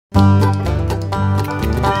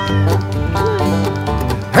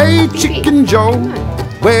Chicken Joe,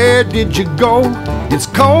 where did you go? It's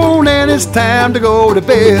cold and it's time to go to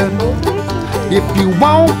bed. If you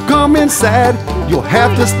won't come inside, you'll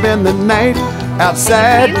have to spend the night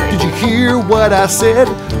outside. Did you hear what I said?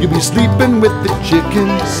 You'll be sleeping with the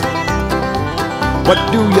chickens. What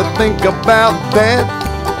do you think about that?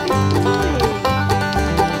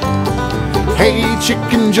 Hey,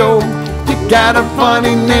 Chicken Joe, you got a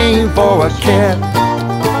funny name for a cat.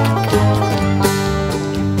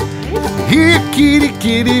 Here, kitty,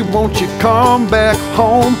 kitty, won't you come back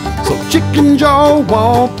home so Chicken Joe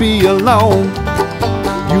won't be alone?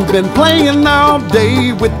 You've been playing all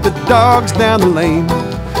day with the dogs down the lane,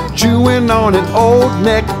 chewing on an old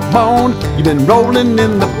neck bone. You've been rolling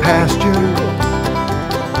in the pasture,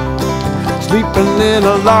 sleeping in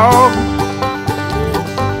a log.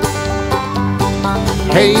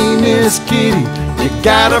 Hey, Miss Kitty, you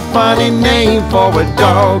got a funny name for a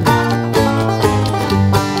dog.